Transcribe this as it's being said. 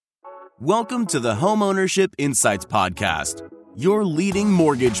Welcome to the Homeownership Insights Podcast, your leading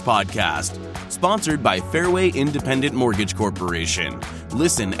mortgage podcast, sponsored by Fairway Independent Mortgage Corporation.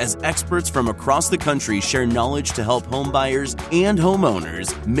 Listen as experts from across the country share knowledge to help homebuyers and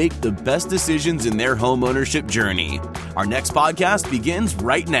homeowners make the best decisions in their homeownership journey. Our next podcast begins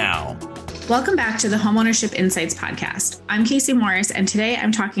right now. Welcome back to the Homeownership Insights Podcast. I'm Casey Morris, and today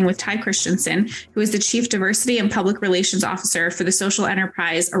I'm talking with Ty Christensen, who is the Chief Diversity and Public Relations Officer for the social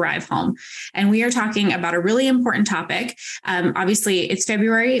enterprise Arrive Home. And we are talking about a really important topic. Obviously, it's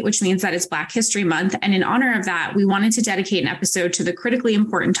February, which means that it's Black History Month. And in honor of that, we wanted to dedicate an episode to the critically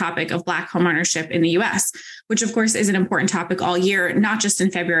important topic of Black homeownership in the U.S., which of course is an important topic all year, not just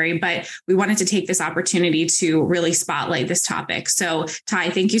in February, but we wanted to take this opportunity to really spotlight this topic. So Ty,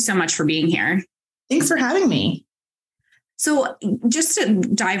 thank you so much for being here. Thanks for having me. So just to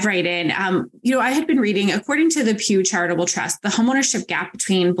dive right in, I had been reading, according to the Pew Charitable Trust, the homeownership gap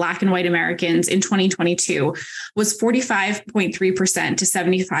between Black and white Americans in 2022 was 45.3% to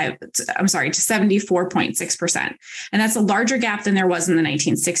 74.6%. And that's a larger gap than there was in the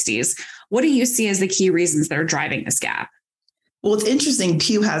 1960s. What do you see as the key reasons that are driving this gap? Well, it's interesting.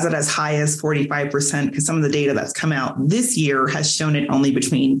 Pew has it as high as 45% because some of the data that's come out this year has shown it only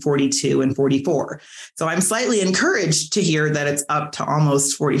between 42 and 44. So I'm slightly encouraged to hear that it's up to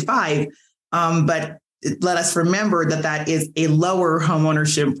almost 45. But let us remember that that is a lower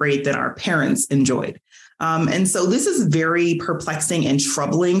homeownership rate than our parents enjoyed. And so this is very perplexing and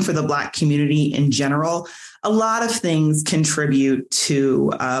troubling for the Black community in general. A lot of things contribute to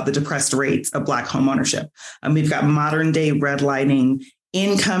the depressed rates of Black homeownership. We've got modern day redlining,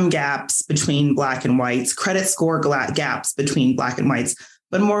 income gaps between Black and whites, credit score gaps between Black and whites.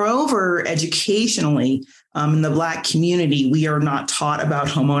 But moreover, educationally, in the Black community, we are not taught about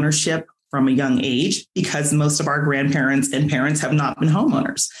homeownership from a young age because most of our grandparents and parents have not been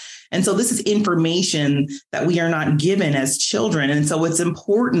homeowners. And so this is information that we are not given as children. And so it's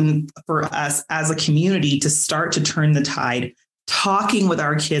important for us as a community to start to turn the tide, talking with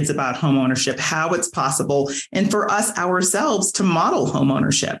our kids about homeownership, how it's possible, and for us ourselves to model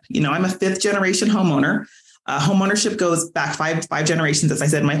homeownership. I'm a fifth generation homeowner. Homeownership goes back five generations, as I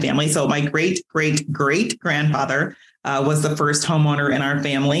said, in my family. So my great-great-great-grandfather was the first homeowner in our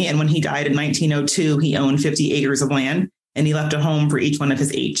family. And when he died in 1902, he owned 50 acres of land. And he left a home for each one of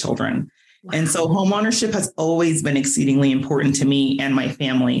his 8 children. Wow. And so homeownership has always been exceedingly important to me and my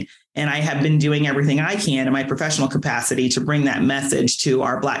family. And I have been doing everything I can in my professional capacity to bring that message to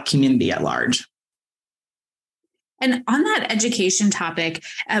our Black community at large. And on that education topic,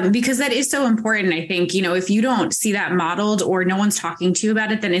 because that is so important, I think, if you don't see that modeled or no one's talking to you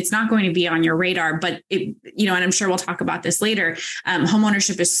about it, then it's not going to be on your radar. But, and I'm sure we'll talk about this later,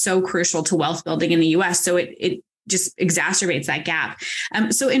 homeownership is so crucial to wealth building in the U.S. So it just exacerbates that gap.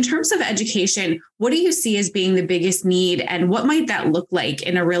 So in terms of education, what do you see as being the biggest need and what might that look like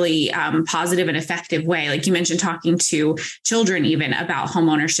in a really positive and effective way? Like you mentioned, talking to children even about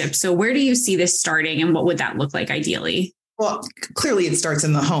homeownership. So where do you see this starting and what would that look like ideally? Well, clearly it starts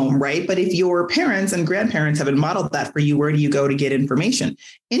in the home, right? But if your parents and grandparents haven't modeled that for you, where do you go to get information?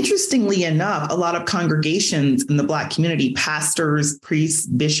 Interestingly enough, a lot of congregations in the Black community, pastors, priests,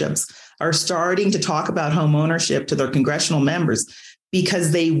 bishops, are starting to talk about homeownership to their congressional members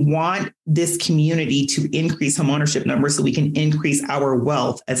because they want this community to increase homeownership numbers so we can increase our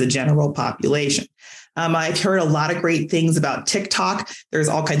wealth as a general population. I've heard a lot of great things about TikTok. There's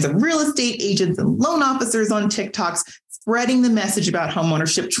all kinds of real estate agents and loan officers on TikToks spreading the message about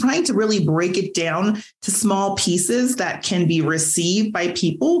homeownership, trying to really break it down to small pieces that can be received by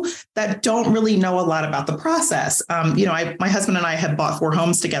people that don't really know a lot about the process. My husband and I have bought 4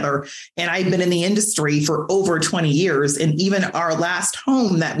 homes together, and I've been in the industry for over 20 years. And even our last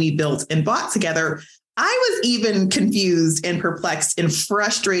home that we built and bought together, I was even confused and perplexed and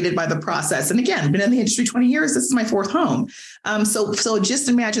frustrated by the process. And again, been in the industry 20 years. This is my 4th home. So just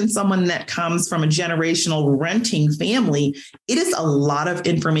imagine someone that comes from a generational renting family. It is a lot of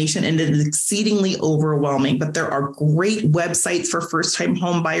information and it is exceedingly overwhelming, but there are great websites for first-time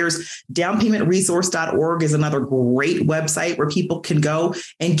home buyers. Downpaymentresource.org is another great website where people can go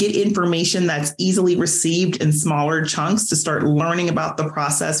and get information that's easily received in smaller chunks to start learning about the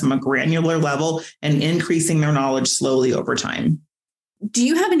process from a granular level and increasing their knowledge slowly over time. Do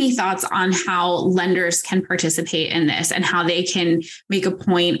you have any thoughts on how lenders can participate in this and how they can make a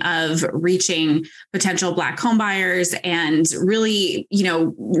point of reaching potential Black home buyers and really,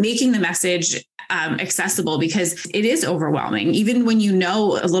 making the message accessible, because it is overwhelming. Even when you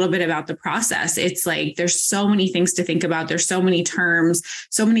know a little bit about the process, it's like there's so many things to think about. There's so many terms,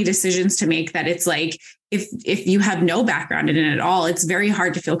 so many decisions to make that it's like if you have no background in it at all, it's very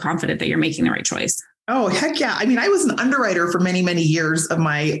hard to feel confident that you're making the right choice. Oh, heck yeah. I mean, I was an underwriter for many, many years of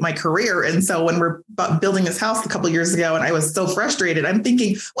my career. And so when we're building this house a couple of years ago, and I was so frustrated, I'm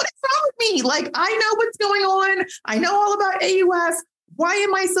thinking, what is wrong with me? Like, I know what's going on. I know all about AUS. Why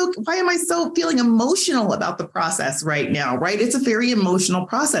am I so feeling emotional about the process right now? Right. It's a very emotional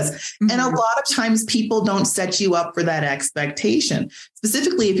process. Mm-hmm. And a lot of times people don't set you up for that expectation.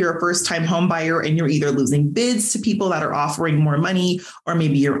 Specifically, if you're a first-time home buyer and you're either losing bids to people that are offering more money, or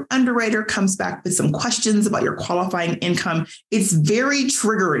maybe your underwriter comes back with some questions about your qualifying income, it's very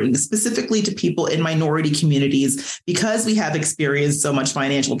triggering, specifically to people in minority communities, because we have experienced so much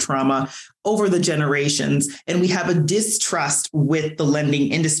financial trauma over the generations, and we have a distrust with the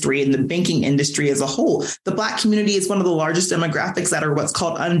lending industry and the banking industry as a whole. The Black community is one of the largest demographics that are what's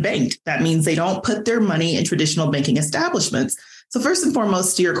called unbanked. That means they don't put their money in traditional banking establishments. So first and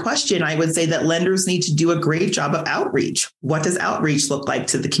foremost, to your question, I would say that lenders need to do a great job of outreach. What does outreach look like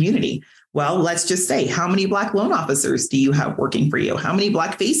to the community? Well, let's just say, how many Black loan officers do you have working for you? How many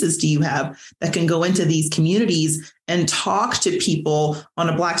Black faces do you have that can go into these communities and talk to people on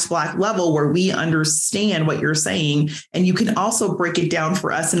a Black to Black level where we understand what you're saying? And you can also break it down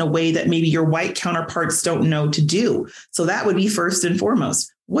for us in a way that maybe your white counterparts don't know to do. So that would be first and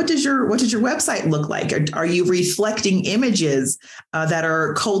foremost. What does your website look like? Are you reflecting images that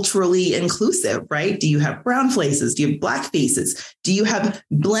are culturally inclusive, right? Do you have brown faces? Do you have Black faces? Do you have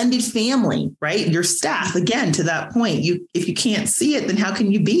blended family, right? Your staff, again, to that point, if you can't see it, then how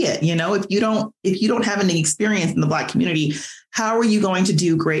can you be it? You know, if you don't have any experience in the Black community, how are you going to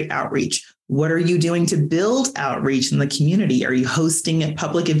do great outreach? What are you doing to build outreach in the community? Are you hosting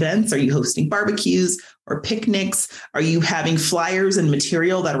public events? Are you hosting barbecues or picnics? Are you having flyers and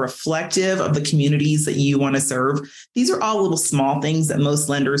material that are reflective of the communities that you want to serve? These are all little small things that most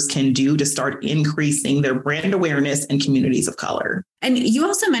lenders can do to start increasing their brand awareness in communities of color. And you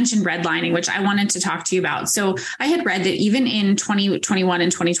also mentioned redlining, which I wanted to talk to you about. So I had read that even in 2021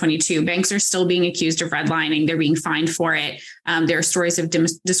 and 2022, banks are still being accused of redlining. They're being fined for it. There are stories of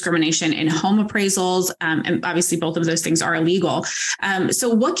discrimination in home appraisals. And obviously, both of those things are illegal. So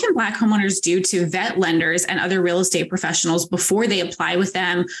what can Black homeowners do to vet lenders and other real estate professionals before they apply with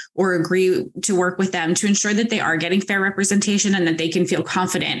them or agree to work with them to ensure that they are getting fair representation and that they can feel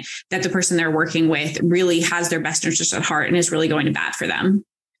confident that the person they're working with really has their best interest at heart and is really going to bat for them?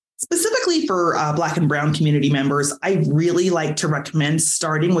 Specifically for Black and Brown community members, I really like to recommend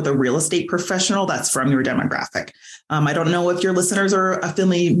starting with a real estate professional that's from your demographic. I don't know if your listeners are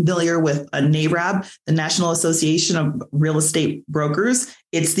familiar with NAREB, the National Association of Real Estate Brokers.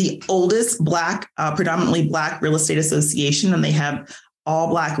 It's the oldest predominantly Black real estate association, and they have all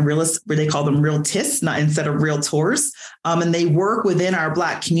Black realists, where they call them realtists, not instead of realtors. And they work within our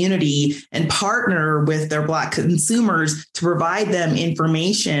Black community and partner with their Black consumers to provide them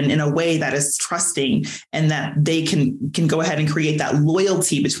information in a way that is trusting and that they can go ahead and create that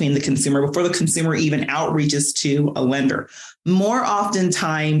loyalty between the consumer before the consumer even outreaches to a lender. More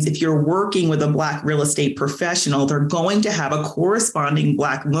oftentimes, if you're working with a Black real estate professional, they're going to have a corresponding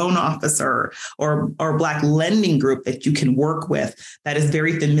Black loan officer or Black lending group that you can work with that is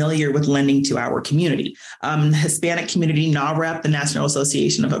very familiar with lending to our community. Hispanic community, NAREP, the National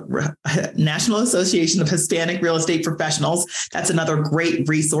Association of Hispanic Real Estate Professionals. That's another great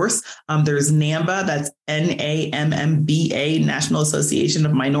resource. There's NAMBA, that's NAMMBA, National Association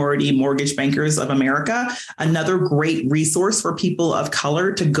of Minority Mortgage Bankers of America. Another great resource for people of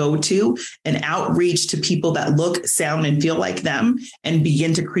color to go to and outreach to people that look, sound, and feel like them and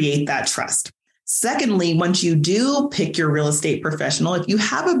begin to create that trust. Secondly, once you do pick your real estate professional, if you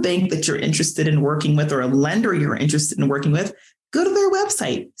have a bank that you're interested in working with or a lender you're interested in working with, go to their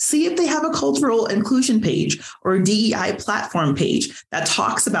website, see if they have a cultural inclusion page or a DEI platform page that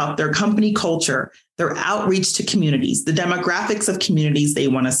talks about their company culture, their outreach to communities, the demographics of communities they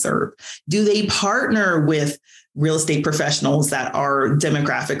want to serve. Do they partner with real estate professionals that are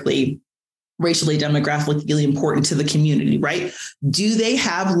racially demographically important to the community, right? Do they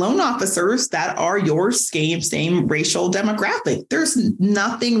have loan officers that are your same racial demographic? There's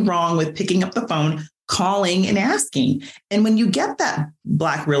nothing wrong with picking up the phone, calling and asking. And when you get that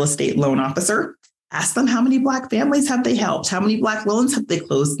Black real estate loan officer, ask them how many Black families have they helped? How many Black loans have they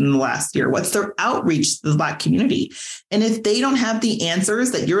closed in the last year? What's their outreach to the Black community? And if they don't have the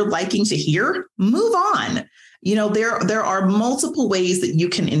answers that you're liking to hear, move on. You know, there are multiple ways that you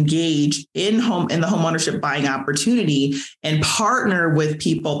can engage in the homeownership buying opportunity and partner with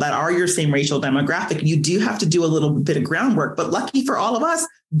people that are your same racial demographic. You do have to do a little bit of groundwork, but lucky for all of us,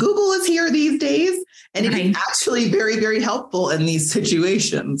 Google is here these days, and it is actually very, very helpful in these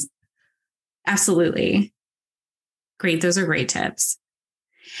situations. Absolutely. Great. Those are great tips.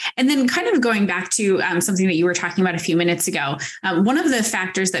 And then kind of going back to something that you were talking about a few minutes ago, one of the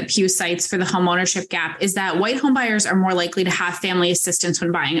factors that Pew cites for the homeownership gap is that white homebuyers are more likely to have family assistance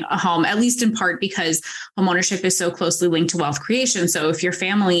when buying a home, at least in part because homeownership is so closely linked to wealth creation. So if your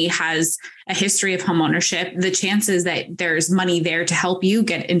family has a history of homeownership, the chances that there's money there to help you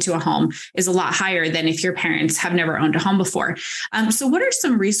get into a home is a lot higher than if your parents have never owned a home before. So what are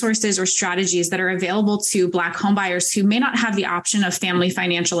some resources or strategies that are available to Black homebuyers who may not have the option of family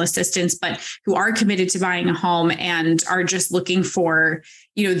financial assistance, but who are committed to buying a home and are just looking for,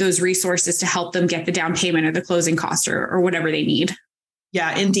 those resources to help them get the down payment or the closing cost or whatever they need?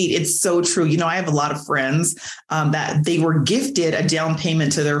 Yeah, indeed. It's so true. I have a lot of friends that they were gifted a down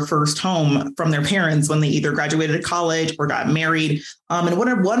payment to their first home from their parents when they either graduated college or got married. And what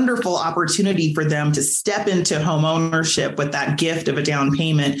a wonderful opportunity for them to step into home ownership with that gift of a down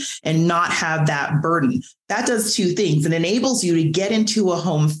payment and not have that burden. That does two things. It enables you to get into a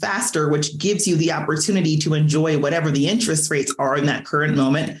home faster, which gives you the opportunity to enjoy whatever the interest rates are in that current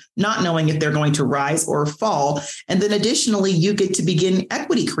moment, not knowing if they're going to rise or fall. And then additionally, you get to begin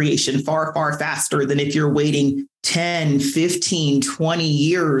equity creation far, far faster than if you're waiting 10, 15, 20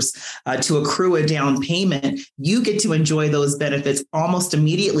 years to accrue a down payment. You get to enjoy those benefits almost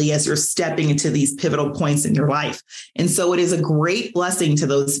immediately as you're stepping into these pivotal points in your life. And so it is a great blessing to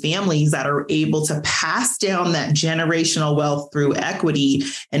those families that are able to pass down that generational wealth through equity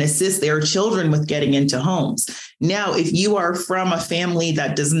and assist their children with getting into homes. Now, if you are from a family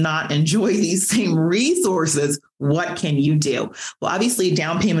that does not enjoy these same resources, what can you do? Well, obviously,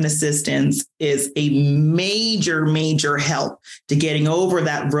 down payment assistance is a major help to getting over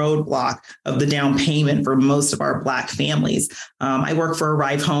that roadblock of the down payment for most of our Black families. I work for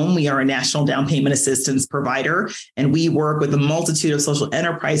Arrive Home. We are a national down payment assistance provider, and we work with a multitude of social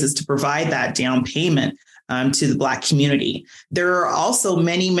enterprises to provide that down payment to the Black community. There are also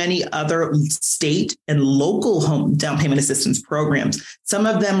many other state and local home down payment assistance programs. Some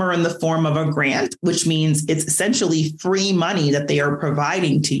of them are in the form of a grant, which means it's essentially free money that they are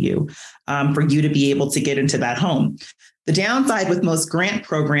providing to you for you to be able to get into that home. The downside with most grant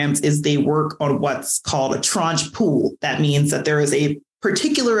programs is they work on what's called a tranche pool. That means that there is a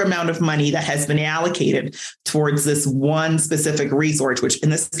particular amount of money that has been allocated towards this one specific resource, which in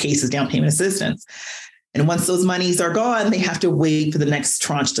this case is down payment assistance. And once those monies are gone, they have to wait for the next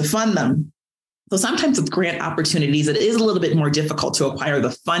tranche to fund them. So sometimes with grant opportunities, it is a little bit more difficult to acquire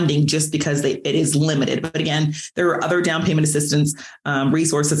the funding just because it is limited. But again, there are other down payment assistance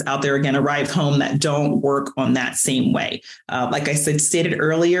resources out there, again, Arrive Home, that don't work on that same way. Like I stated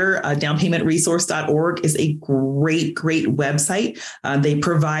earlier, downpaymentresource.org is a great website. They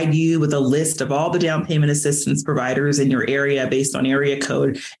provide you with a list of all the down payment assistance providers in your area based on area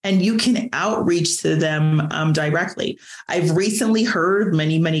code, and you can outreach to them directly. I've recently heard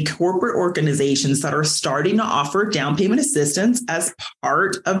many corporate organizations that are starting to offer down payment assistance as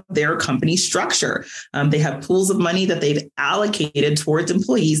part of their company structure. They have pools of money that they've allocated towards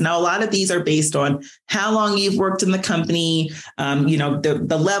employees. Now, a lot of these are based on how long you've worked in the company,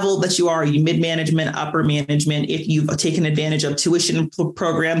 the level that you are mid-management, upper management, if you've taken advantage of tuition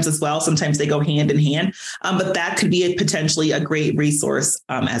programs as well. Sometimes they go hand in hand, but that could be potentially a great resource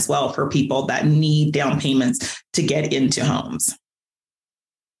as well for people that need down payments to get into homes.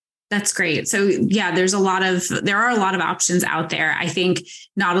 That's great. So yeah, there are a lot of options out there. I think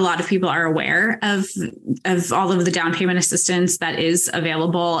not a lot of people are aware of all of the down payment assistance that is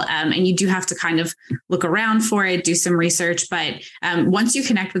available. And you do have to kind of look around for it, do some research. But once you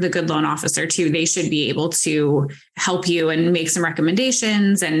connect with a good loan officer too, they should be able to help you and make some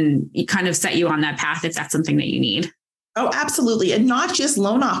recommendations and kind of set you on that path if that's something that you need. Oh, absolutely. And not just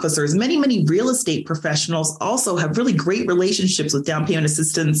loan officers. Many real estate professionals also have really great relationships with down payment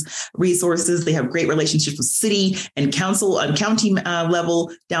assistance resources. They have great relationships with city and council and county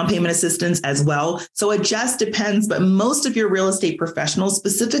level down payment assistance as well. So it just depends. But most of your real estate professionals,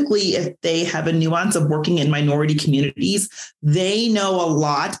 specifically if they have a nuance of working in minority communities, they know a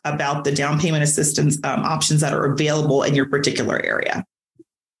lot about the down payment assistance options that are available in your particular area.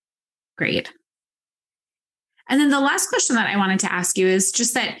 Great. And then the last question that I wanted to ask you is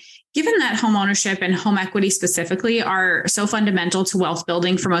just that given that home ownership and home equity specifically are so fundamental to wealth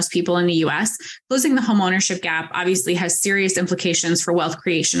building for most people in the U.S., closing the home ownership gap obviously has serious implications for wealth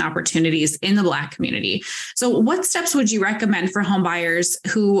creation opportunities in the Black community. So what steps would you recommend for home buyers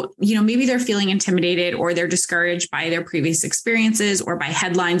who, maybe they're feeling intimidated or they're discouraged by their previous experiences or by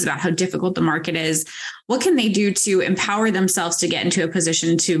headlines about how difficult the market is? What can they do to empower themselves to get into a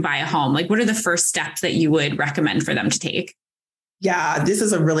position to buy a home? Like, what are the first steps that you would recommend for them to take? Yeah, this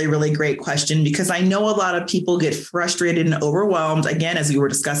is a really, really great question because I know a lot of people get frustrated and overwhelmed. Again, as we were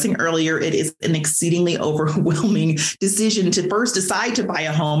discussing earlier, it is an exceedingly overwhelming decision to first decide to buy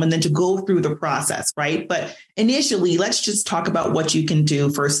a home and then to go through the process, right? But initially, let's just talk about what you can do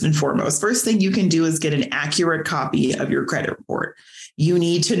first and foremost. First thing you can do is get an accurate copy of your credit report. You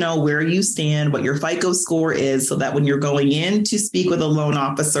need to know where you stand, what your FICO score is, so that when you're going in to speak with a loan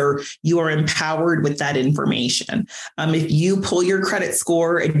officer, you are empowered with that information. If you pull your credit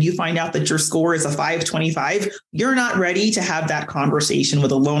score and you find out that your score is a 525, you're not ready to have that conversation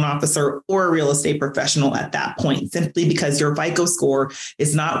with a loan officer or a real estate professional at that point, simply because your FICO score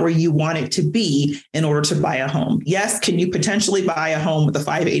is not where you want it to be in order to buy a home. Yes, can you potentially buy a home with a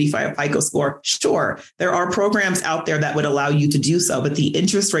 585 FICO score? Sure. There are programs out there that would allow you to do so, but the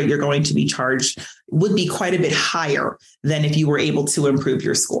interest rate you're going to be charged would be quite a bit higher than if you were able to improve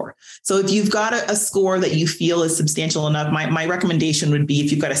your score. So if you've got a score that you feel is substantial enough, my recommendation would be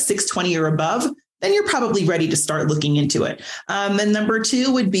if you've got a 620 or above, then you're probably ready to start looking into it. And number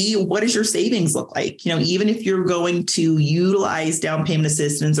two would be, what does your savings look like? Even if you're going to utilize down payment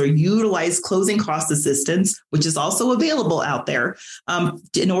assistance or utilize closing cost assistance, which is also available out there,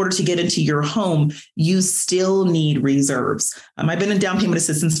 in order to get into your home, you still need reserves. I've been in down payment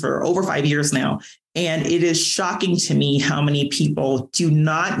assistance for over 5 years now. And it is shocking to me how many people do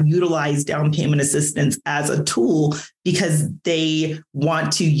not utilize down payment assistance as a tool because they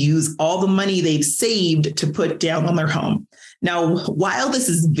want to use all the money they've saved to put down on their home. Now, while this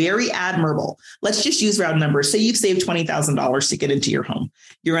is very admirable, let's just use round numbers. Say you've saved $20,000 to get into your home.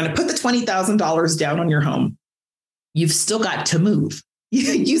 You're going to put the $20,000 down on your home. You've still got to move.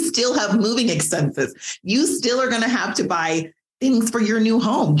 You still have moving expenses. You still are going to have to buy things for your new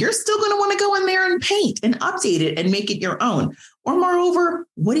home. You're still going to want to go in there and paint and update it and make it your own. Or moreover,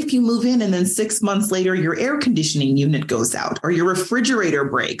 what if you move in and then 6 months later, your air conditioning unit goes out or your refrigerator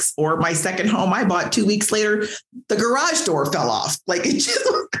breaks? Or my second home I bought 2 weeks later, the garage door fell off. Like it just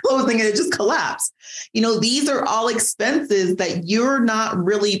was closing and it just collapsed. These are all expenses that you're not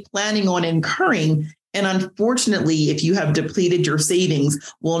really planning on incurring. And unfortunately, if you have depleted your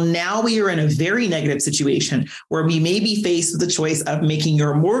savings, well, now we are in a very negative situation where we may be faced with the choice of making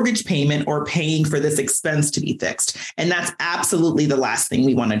your mortgage payment or paying for this expense to be fixed. And that's absolutely the last thing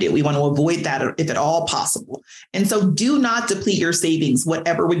we want to do. We want to avoid that if at all possible. And so do not deplete your savings,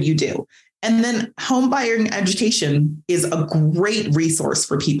 whatever would you do. And then home buying education is a great resource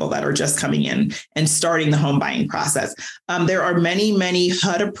for people that are just coming in and starting the home buying process. There are many, many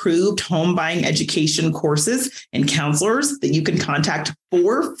HUD-approved home buying education courses and counselors that you can contact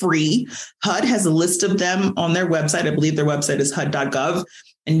for free. HUD has a list of them on their website. I believe their website is hud.gov.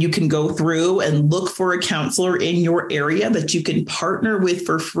 And you can go through and look for a counselor in your area that you can partner with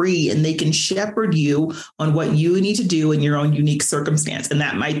for free, and they can shepherd you on what you need to do in your own unique circumstance. And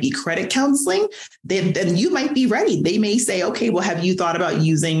that might be credit counseling. Then you might be ready. They may say, okay, well, have you thought about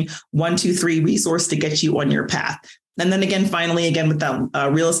using 1, 2, 3 resource to get you on your path? And then again, finally, with that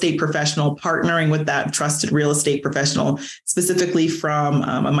real estate professional, partnering with that trusted real estate professional, specifically from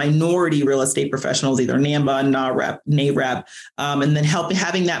a minority real estate professionals, either NAMBA, NAREP, and then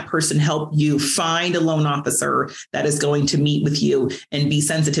having that person help you find a loan officer that is going to meet with you and be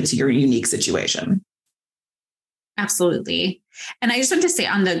sensitive to your unique situation. Absolutely. And I just want to say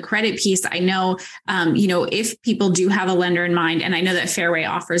on the credit piece, I know, if people do have a lender in mind, and I know that Fairway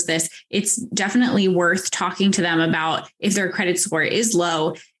offers this, it's definitely worth talking to them about if their credit score is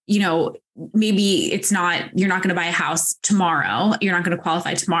low. Maybe you're not going to buy a house tomorrow. You're not going to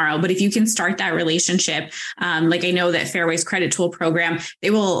qualify tomorrow. But if you can start that relationship, like I know that Fairway's credit tool program, the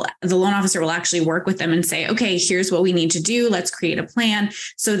loan officer will actually work with them and say, okay, here's what we need to do. Let's create a plan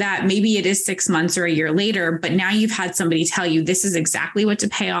so that maybe it is 6 months or a year later, but now you've had somebody tell you this is exactly what to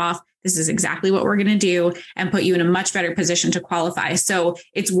pay off. This is exactly what we're going to do and put you in a much better position to qualify. So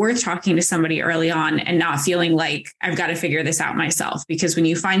it's worth talking to somebody early on and not feeling like I've got to figure this out myself, because when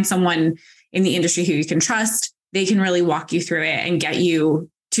you find someone in the industry who you can trust, they can really walk you through it and get you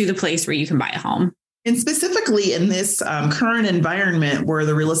to the place where you can buy a home. And specifically in this current environment where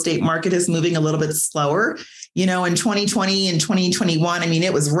the real estate market is moving a little bit slower, in 2020 and 2021,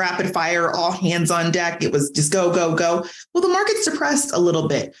 it was rapid fire, all hands on deck. It was just go, go, go. Well, the market's depressed a little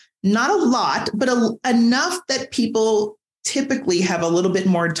bit. Not a lot, but enough that people typically have a little bit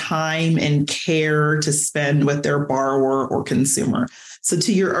more time and care to spend with their borrower or consumer. So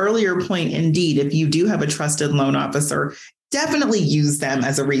to your earlier point, indeed, if you do have a trusted loan officer, definitely use them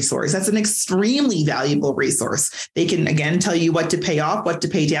as a resource. That's an extremely valuable resource. They can, again, tell you what to pay off, what to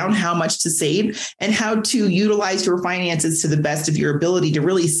pay down, how much to save, and how to utilize your finances to the best of your ability to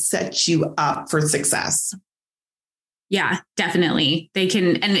really set you up for success. Yeah, definitely. They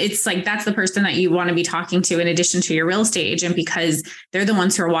can. And it's like, that's the person that you want to be talking to in addition to your real estate agent, because they're the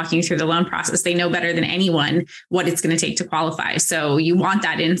ones who are walking you through the loan process. They know better than anyone what it's going to take to qualify. So you want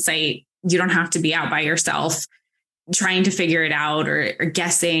that insight. You don't have to be out by yourself trying to figure it out or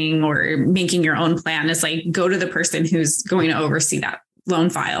guessing or making your own plan. Is like, go to the person who's going to oversee that loan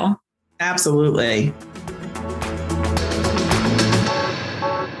file. Absolutely.